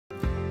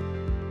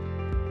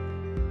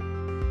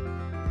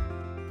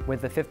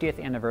With the 50th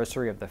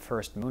anniversary of the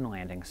first moon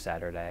landing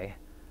Saturday,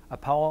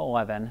 Apollo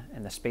 11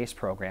 and the space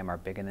program are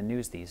big in the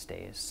news these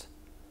days.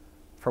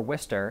 For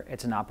Worcester,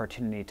 it's an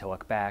opportunity to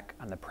look back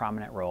on the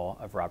prominent role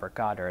of Robert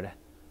Goddard,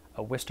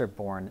 a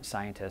Worcester-born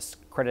scientist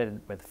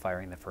credited with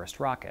firing the first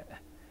rocket.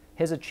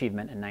 His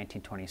achievement in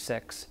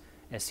 1926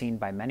 is seen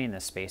by many in the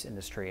space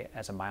industry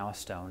as a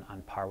milestone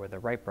on par with the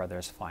Wright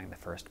brothers flying the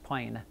first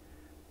plane,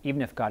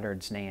 even if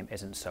Goddard's name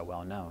isn't so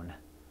well known.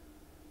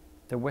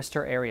 The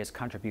Worcester area's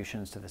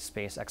contributions to the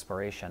space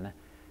exploration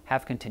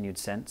have continued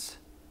since,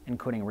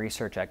 including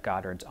research at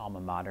Goddard's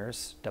alma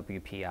maters,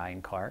 WPI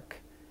and Clark,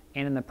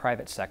 and in the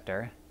private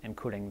sector,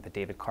 including the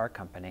David Clark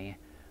Company,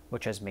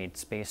 which has made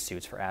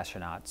spacesuits for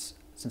astronauts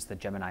since the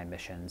Gemini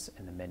missions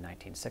in the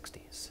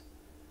mid-1960s.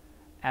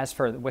 As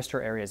for the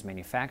Worcester area's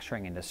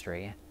manufacturing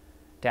industry,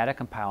 data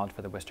compiled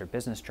for the Worcester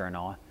Business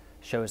Journal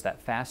shows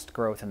that fast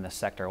growth in the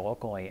sector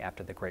locally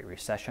after the Great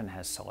Recession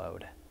has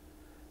slowed.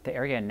 The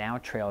area now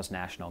trails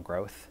national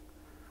growth,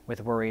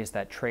 with worries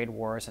that trade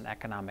wars and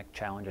economic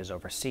challenges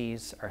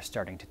overseas are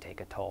starting to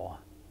take a toll.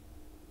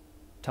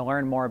 To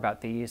learn more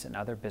about these and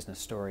other business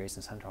stories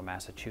in central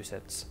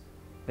Massachusetts,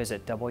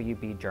 visit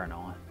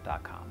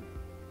wbjournal.com.